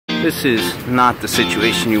This is not the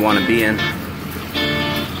situation you want to be in.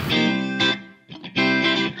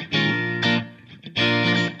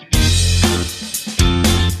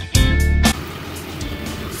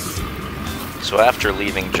 So after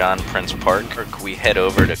leaving John Prince Park, we head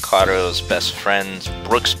over to Caro's best friend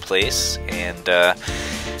Brooke's place, and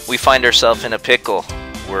we find ourselves in a pickle.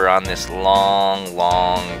 We're on this long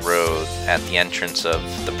road at the entrance of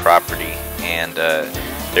the property, and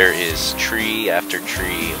there is tree after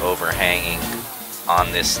tree overhanging on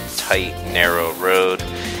this tight, narrow road,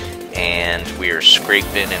 and we are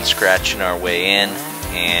scraping and scratching our way in,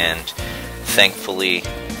 and thankfully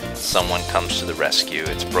someone comes to the rescue.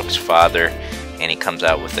 It's Brooke's father, and he comes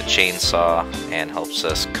out with a chainsaw and helps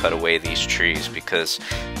us cut away these trees, because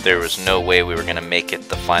there was no way we were going to make it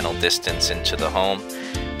the final distance into the home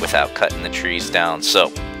without cutting the trees down. So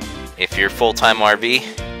if you're full-time RV,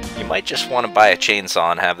 you might just want to buy a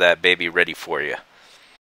chainsaw and have that baby ready for you.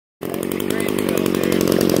 Okay,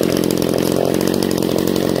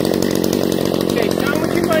 Tom,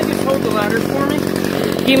 would you mind just hold the ladders for me?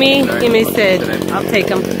 Give me Sid. I'll take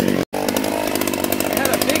them. I had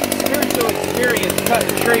a big spiritual experience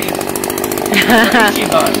cutting trees.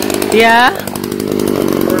 Yeah?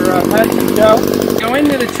 For Pastor Joe. Go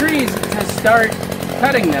into the trees to start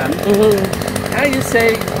cutting them. And I just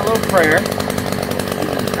say a little prayer.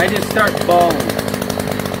 I just start bawling.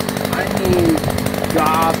 I mean,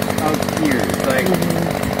 gobs of tears. Like,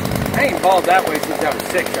 I ain't bawled that way since I was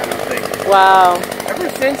 6, I don't think. Wow. Ever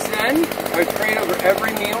since then, I prayed over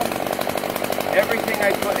every meal, everything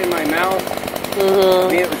I put in my mouth. I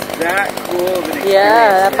mean, it was that cool of an experience.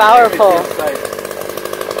 Yeah, that powerful. It was just like,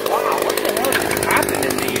 wow, what the hell is happening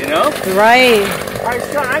to me, you know? Right. All right,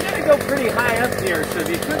 Sean, I'm going to go pretty high up here, so if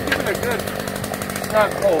you could give it a good, it's not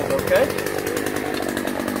cold, okay?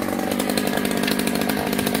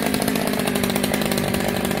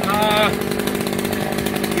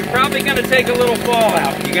 You're probably going to take a little fall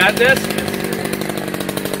out. You got this?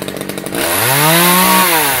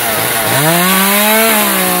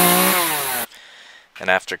 And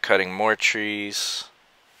after cutting more trees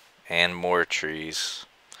and more trees,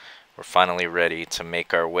 we're finally ready to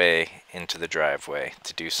make our way into the driveway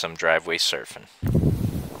to do some driveway surfing.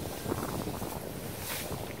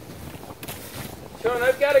 Sean,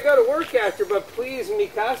 I've got to go to work after, but please,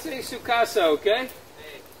 mikase sukasa, okay?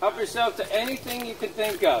 Help yourself to anything you can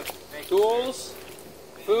think of. Tools,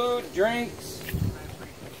 food, drinks.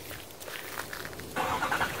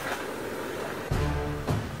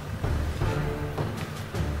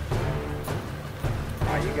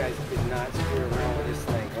 Oh, you guys did not screw around with this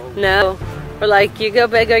thing. Oh. No. We're like, you go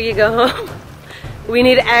big or you go home. We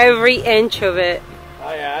need every inch of it.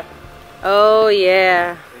 Oh, yeah? Oh,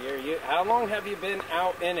 yeah. How long have you been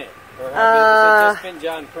out in it? Or has it just been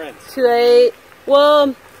John Prince?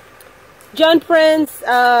 Well, John Prince,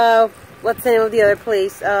 what's the name of the other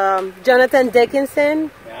place? Jonathan Dickinson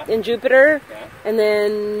in Jupiter. Yeah. And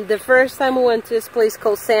then the first time we went to this place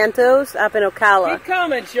called Santos up in Ocala. Keep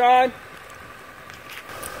coming, Sean.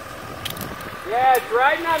 Yeah, it's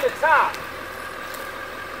riding on the top.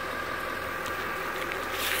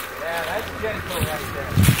 Yeah, that's gentle right there.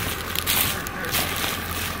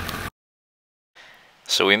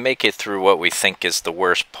 So we make it through what we think is the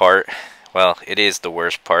worst part. Well, it is the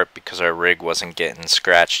worst part because our rig wasn't getting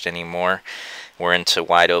scratched anymore. We're into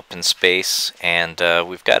wide open space, and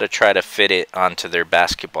we've got to try to fit it onto their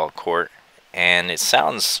basketball court. And it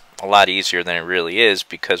sounds a lot easier than it really is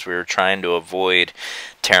because we were trying to avoid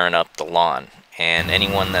tearing up the lawn. And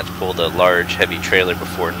anyone that's pulled a large, heavy trailer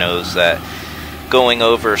before knows that going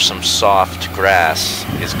over some soft grass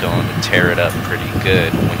is going to tear it up pretty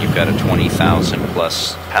good when you've got a 20,000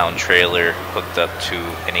 plus pound trailer hooked up to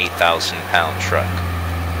an 8,000 pound truck.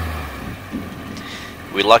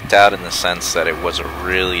 We lucked out in the sense that it was a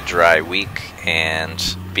really dry week,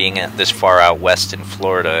 and being this far out west in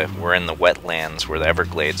Florida, we're in the wetlands where the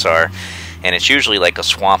Everglades are, and it's usually like a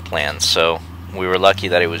swampland, so we were lucky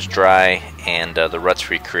that it was dry, and the ruts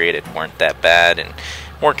we created weren't that bad and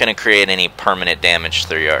weren't going to create any permanent damage to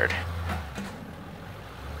their yard.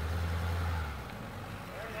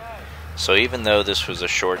 So even though this was a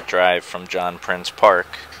short drive from John Prince Park,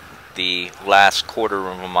 the last quarter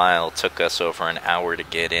of a mile took us over an hour to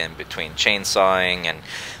get in between chainsawing and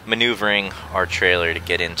maneuvering our trailer to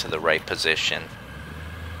get into the right position.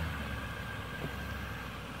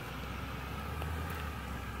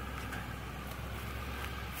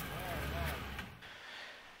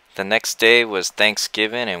 The next day was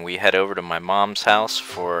Thanksgiving, and we head over to my mom's house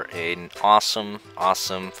for an awesome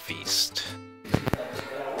feast.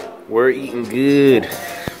 We're eating good.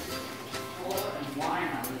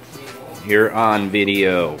 You're on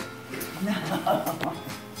video. No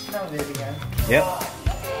video. Yep.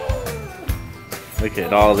 Look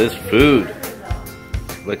at all this food.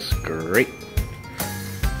 Looks great.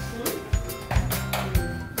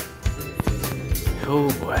 Oh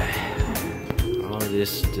boy. All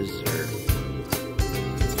this dessert.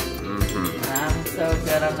 I'm so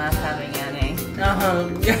good, I'm not having any.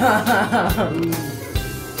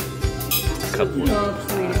 Couple. Oh,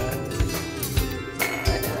 sweet.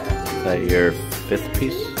 Is that your 5th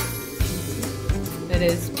piece? It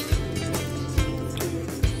is.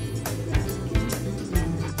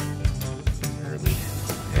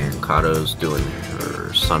 And Kato's doing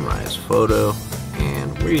her sunrise photo.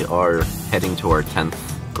 And we are heading to our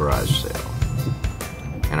 10th garage sale.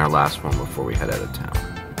 And our last one before we head out of town.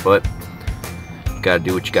 But you gotta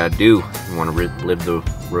do what you gotta do. You wanna live the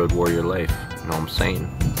road warrior life. You know what I'm saying?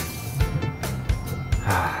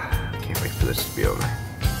 Can't wait for this to be over.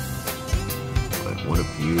 But what a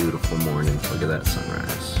beautiful morning. Look at that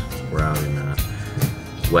sunrise. We're out in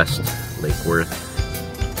West Lake Worth,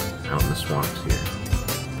 out in the swamps here.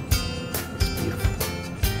 It's beautiful.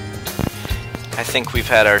 I think we've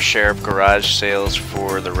had our share of garage sales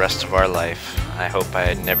for the rest of our life. I hope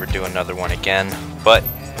I never do another one again, but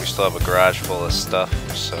we still have a garage full of stuff,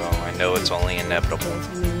 so I know it's only inevitable.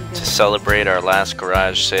 To celebrate our last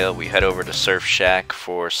garage sale, we head over to Surf Shack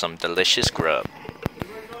for some delicious grub.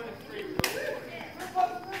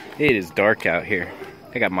 It is dark out here.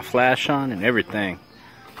 I got my flash on and everything.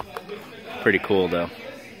 Pretty cool though.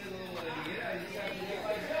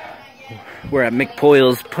 We're at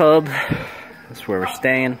McPoyle's Pub. That's where we're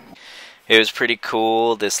staying. It was pretty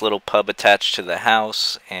cool, this little pub attached to the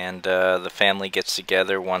house, and the family gets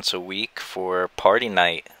together once a week for party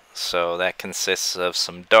night. So that consists of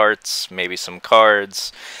some darts, maybe some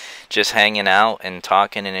cards, just hanging out and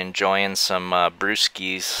talking and enjoying some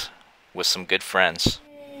brewskis with some good friends.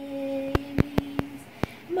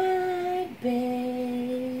 My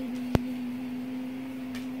babies,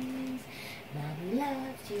 Mommy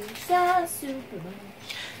loves you so super much.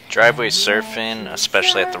 Driveway surfing,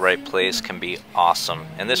 especially at the right place, can be awesome.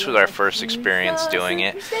 And this was our first experience doing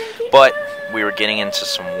it, but we were getting into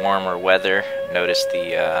some warmer weather. Notice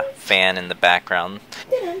the fan in the background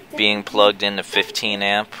being plugged into 15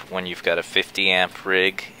 amp when you've got a 50 amp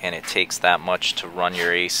rig and it takes that much to run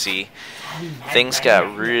your AC. Things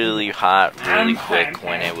got really hot really quick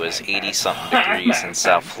when it was 80 something degrees in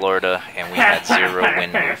South Florida and we had 0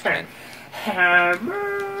 wind movement.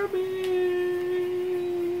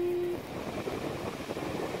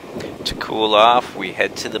 To cool off, we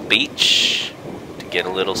head to the beach to get a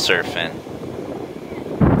little surfing.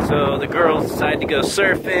 So the girls decide to go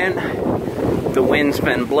surfing. The wind's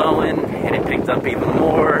been blowing and it picked up even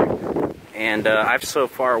more. And I've so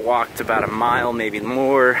far walked about a mile, maybe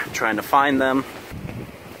more, trying to find them.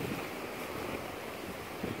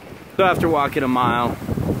 So after walking a mile,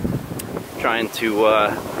 trying to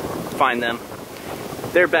find them,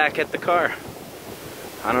 they're back at the car.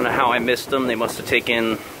 I don't know how I missed them. They must have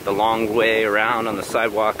taken the long way around on the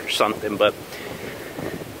sidewalk or something, but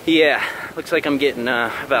yeah, looks like I'm getting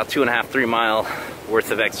about 2.5, 3 mile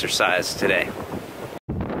worth of exercise today.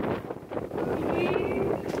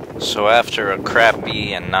 So after a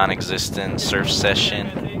crappy and non-existent surf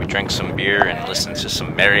session, we drank some beer and listened to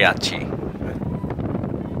some mariachi.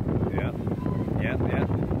 Yeah.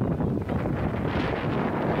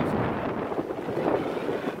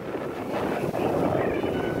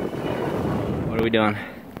 What are we doing? I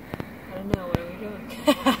don't know, what are we doing?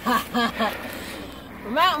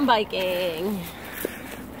 We're mountain biking.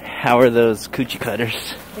 How are those coochie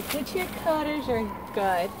cutters? The coochie cutters are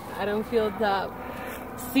good. I don't feel the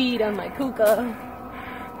seed on my kuka.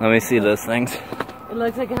 Let me see those things. It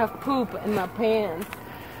looks like I have poop in my pants.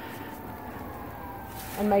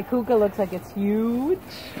 And my kuka looks like it's huge.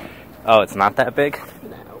 Oh, it's not that big?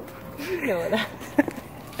 No. You know that.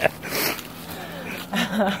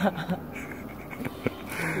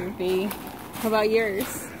 Goofy. How about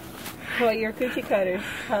yours? How about your coochie cutters?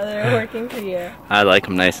 How they're working for you? I like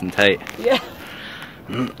them nice and tight. Yeah.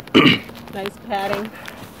 Nice padding.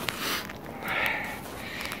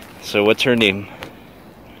 So what's her name?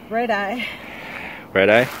 Red Eye. Red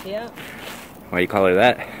Eye? Yeah. Why you call her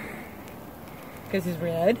that? Because he's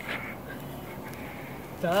red.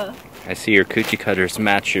 Duh. I see your coochie cutters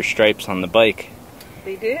match your stripes on the bike.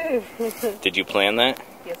 They do. Did you plan that?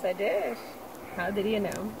 Yes, I did. How did you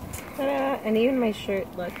know? Ta-da. And even my shirt,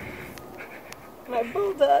 look. My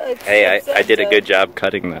bulldog. Hey, I did a good job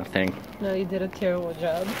cutting that thing. No, you did a terrible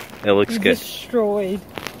job. It looks You good. destroyed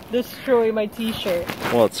my t-shirt.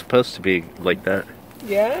 Well, it's supposed to be like that.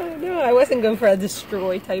 Yeah, no, I wasn't going for a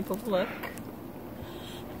destroy type of look.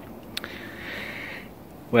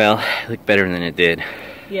 Well, it looked better than it did.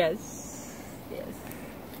 Yes. Yes.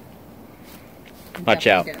 Watch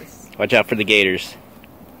out. Definitely does. Watch out for the gators.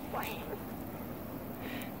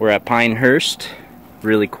 We're at Pinehurst.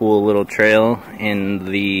 Really cool little trail in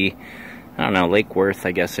the, I don't know, Lake Worth,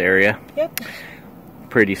 I guess, area. Yep.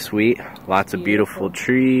 Pretty sweet. Lots of beautiful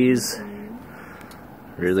trees.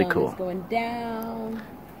 Really Sun cool. is going down.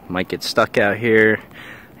 Might get stuck out here.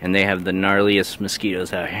 And they have the gnarliest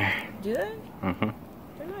mosquitoes out here. Do they? Mm-hmm.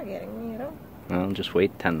 They're not getting me at all. Well, just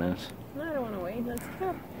wait 10 minutes. No, I don't want to wait. Let's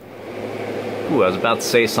go. Ooh, I was about to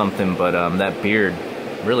say something, but that beard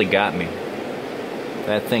really got me.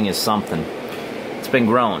 That thing is something. It's been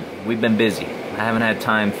growing. We've been busy. I haven't had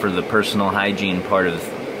time for the personal hygiene part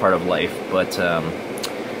of life, but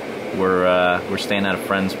we're staying at a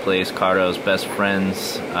friend's place, Caro's best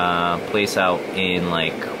friend's place out in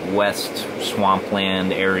like west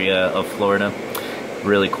swampland area of Florida.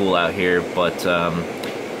 Really cool out here, but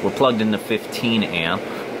we're plugged into 15 amp,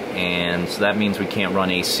 and so that means we can't run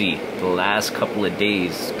AC. The last couple of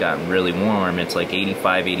days got really warm. It's like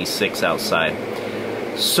 85, 86 outside.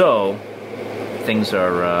 So things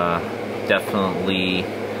are definitely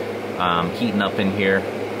heating up in here.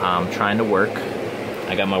 I'm trying to work.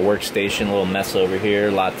 I got my workstation, a little mess over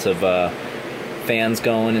here. Lots of fans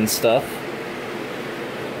going and stuff.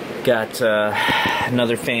 Got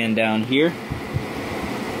another fan down here.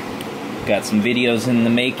 Got some videos in the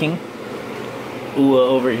making. Ua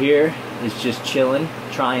over here is just chilling,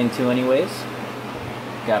 trying to anyways.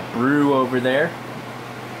 Got Brew over there,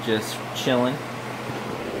 just chilling.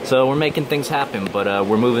 So we're making things happen, but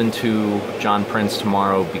we're moving to John Prince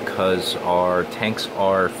tomorrow because our tanks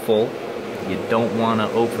are full. You don't want to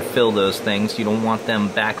overfill those things. You don't want them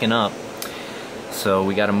backing up. So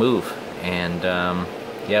we got to move. And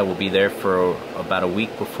yeah, we'll be there for about a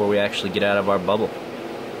week before we actually get out of our bubble.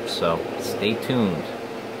 So stay tuned.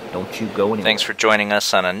 Don't you go anywhere. Thanks for joining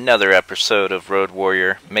us on another episode of Road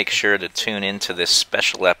Warrior. Make sure to tune into this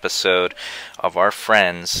special episode of our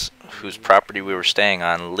friends whose property we were staying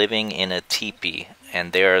on living in a teepee.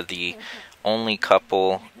 And they are the only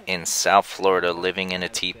couple in South Florida living in a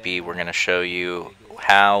teepee. We're going to show you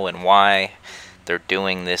how and why they're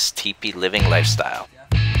doing this teepee living lifestyle.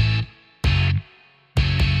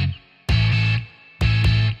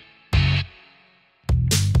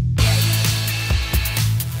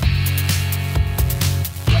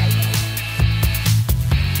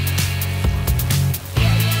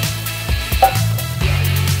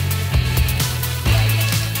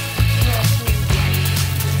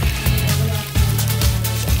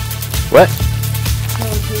 What? No,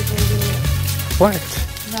 please don't do it. What?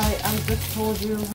 No, I just told you.